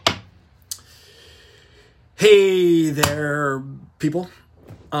there, people.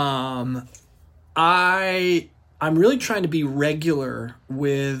 I'm really trying to be regular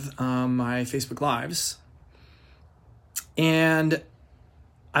with my Facebook Lives. And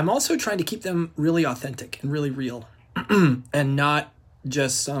I'm also trying to keep them really authentic and really real. And not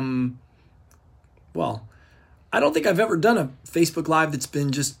just some, well, I don't think I've ever done a Facebook Live that's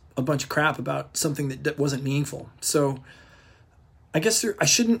been just a bunch of crap about something that wasn't meaningful. So I guess I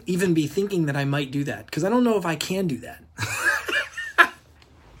shouldn't even be thinking that I might do that, because I don't know if I can do that. I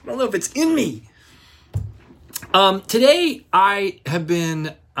don't know if it's in me. Today I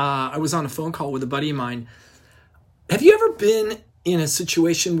was on a phone call with a buddy of mine. Have you ever been in a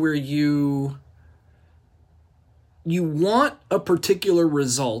situation where you want a particular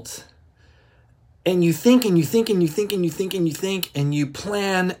result, and you think and you think and you think and you think and you think and you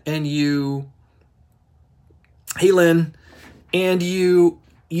plan and hey Lynn, and you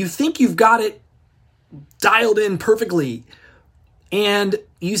think you've got it dialed in perfectly, and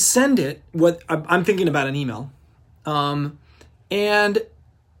you send it, what I'm thinking about an email, and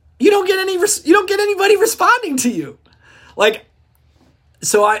you don't get anybody responding to you. Let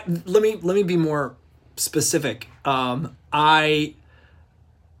me be more specific.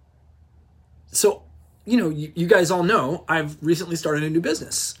 You guys all know I've recently started a new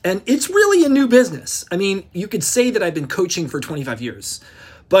business, and it's really a new business. I mean, you could say that I've been coaching for 25 years,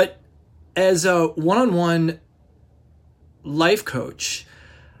 but as a one-on-one life coach,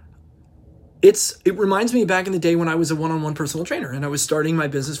 it reminds me back in the day when I was a one-on-one personal trainer and I was starting my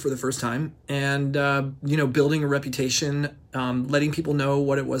business for the first time, and building a reputation, letting people know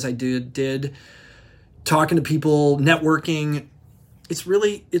what it was I did, talking to people, networking. It's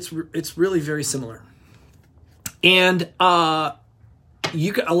really very similar. And a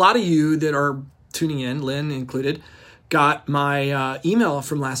lot of you that are tuning in, Lynn included, got my email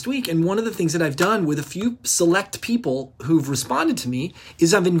from last week. And one of the things that I've done with a few select people who've responded to me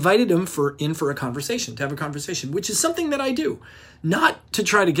is I've invited them in for a conversation, to have a conversation, which is something that I do, not to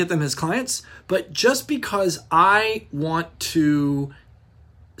try to get them as clients, but just because I want to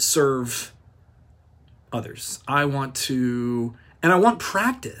serve others. I want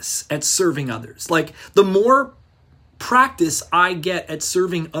practice at serving others. Like, the more practice I get at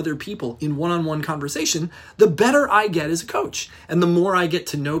serving other people in one-on-one conversation, the better I get as a coach, and the more I get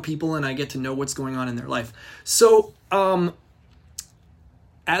to know people and I get to know what's going on in their life. So,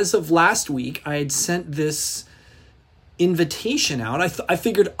 as of last week, I had sent this invitation out. I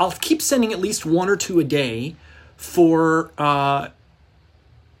figured I'll keep sending at least one or two a day for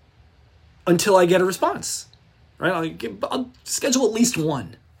until I get a response. Right? I'll schedule at least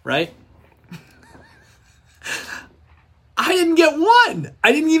one, right? I didn't get one.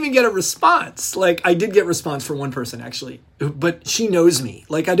 I didn't even get a response. Like, I did get response from one person actually, but she knows me.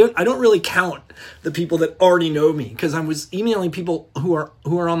 Like, I don't really count the people that already know me, because I was emailing people who are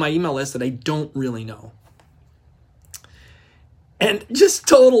on my email list that I don't really know. And just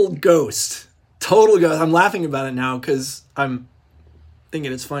total ghost. I'm laughing about it now because I'm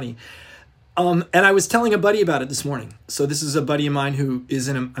thinking it's funny. And I was telling a buddy about it this morning. So this is a buddy of mine who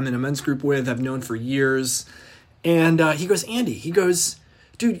I'm in a men's group with, I've known for years. And he goes, Andy,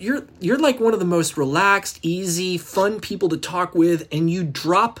 dude, you're like one of the most relaxed, easy, fun people to talk with. And you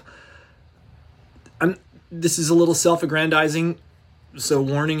drop, this is a little self-aggrandizing, so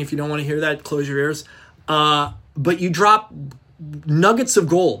warning, if you don't want to hear that, close your ears. But you drop nuggets of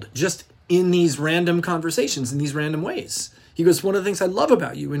gold just in these random conversations, in these random ways. He goes, one of the things I love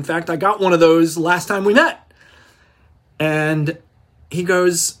about you, in fact, I got one of those last time we met. And he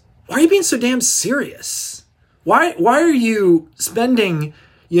goes, why are you being so damn serious? Why are you spending,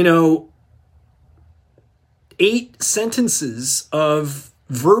 8 sentences of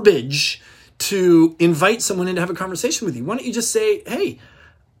verbiage to invite someone in to have a conversation with you? Why don't you just say, hey,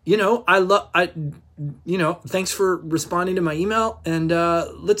 thanks for responding to my email, and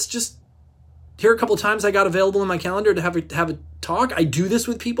let's just, here are a couple times I got available in my calendar to have a talk. I do this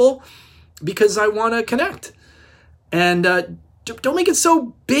with people because I want to connect. And don't make it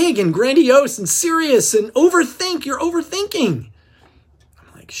so big and grandiose and serious and overthink. You're overthinking.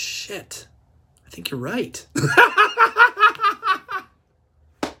 I'm like, shit, I think you're right.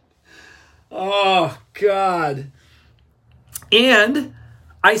 Oh, God. And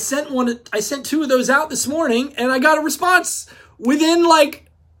I sent 2 of those out this morning, and I got a response within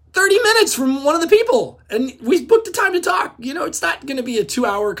 30 minutes from one of the people. And we booked a time to talk. It's not going to be a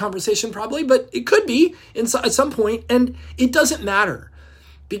 2-hour conversation probably, but it could be at some point. And it doesn't matter,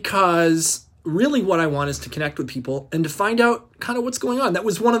 because really what I want is to connect with people and to find out kind of what's going on. That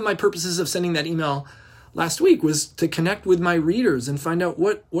was one of my purposes of sending that email last week, was to connect with my readers and find out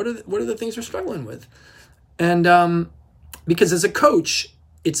what are the things they're struggling with. And because as a coach,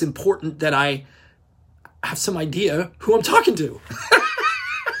 it's important that I have some idea who I'm talking to.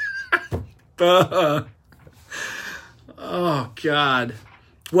 Oh, God.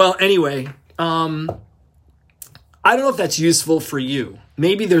 Well, anyway, I don't know if that's useful for you.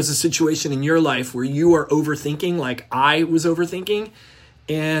 Maybe there's a situation in your life where you are overthinking like I was overthinking,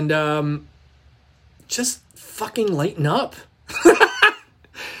 and just fucking lighten up.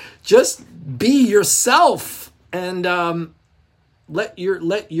 Just be yourself and let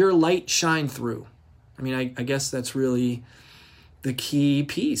your light shine through. I mean, I guess that's really the key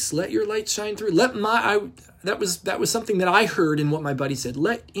piece. Let your light shine through. That was something that I heard in what my buddy said.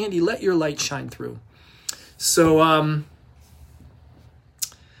 Let your light shine through. So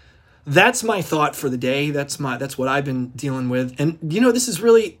that's my thought for the day. That's what I've been dealing with. And this is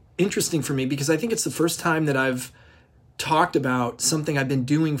really interesting for me because I think it's the first time that I've talked about something I've been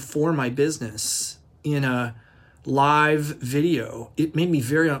doing for my business in a live video. It made me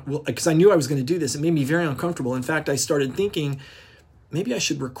because I knew I was going to do this. It made me very uncomfortable. In fact, I started thinking maybe I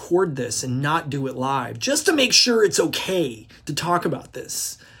should record this and not do it live just to make sure it's okay to talk about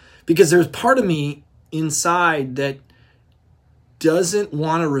this, because there's part of me inside that doesn't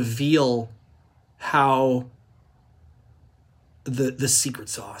want to reveal how the secret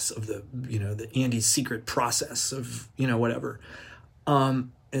sauce of the Andy's secret process of whatever.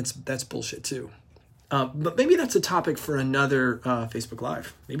 That's bullshit too. But maybe that's a topic for another Facebook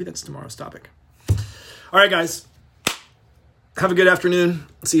Live. Maybe that's tomorrow's topic. All right, guys. Have a good afternoon.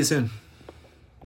 See you soon.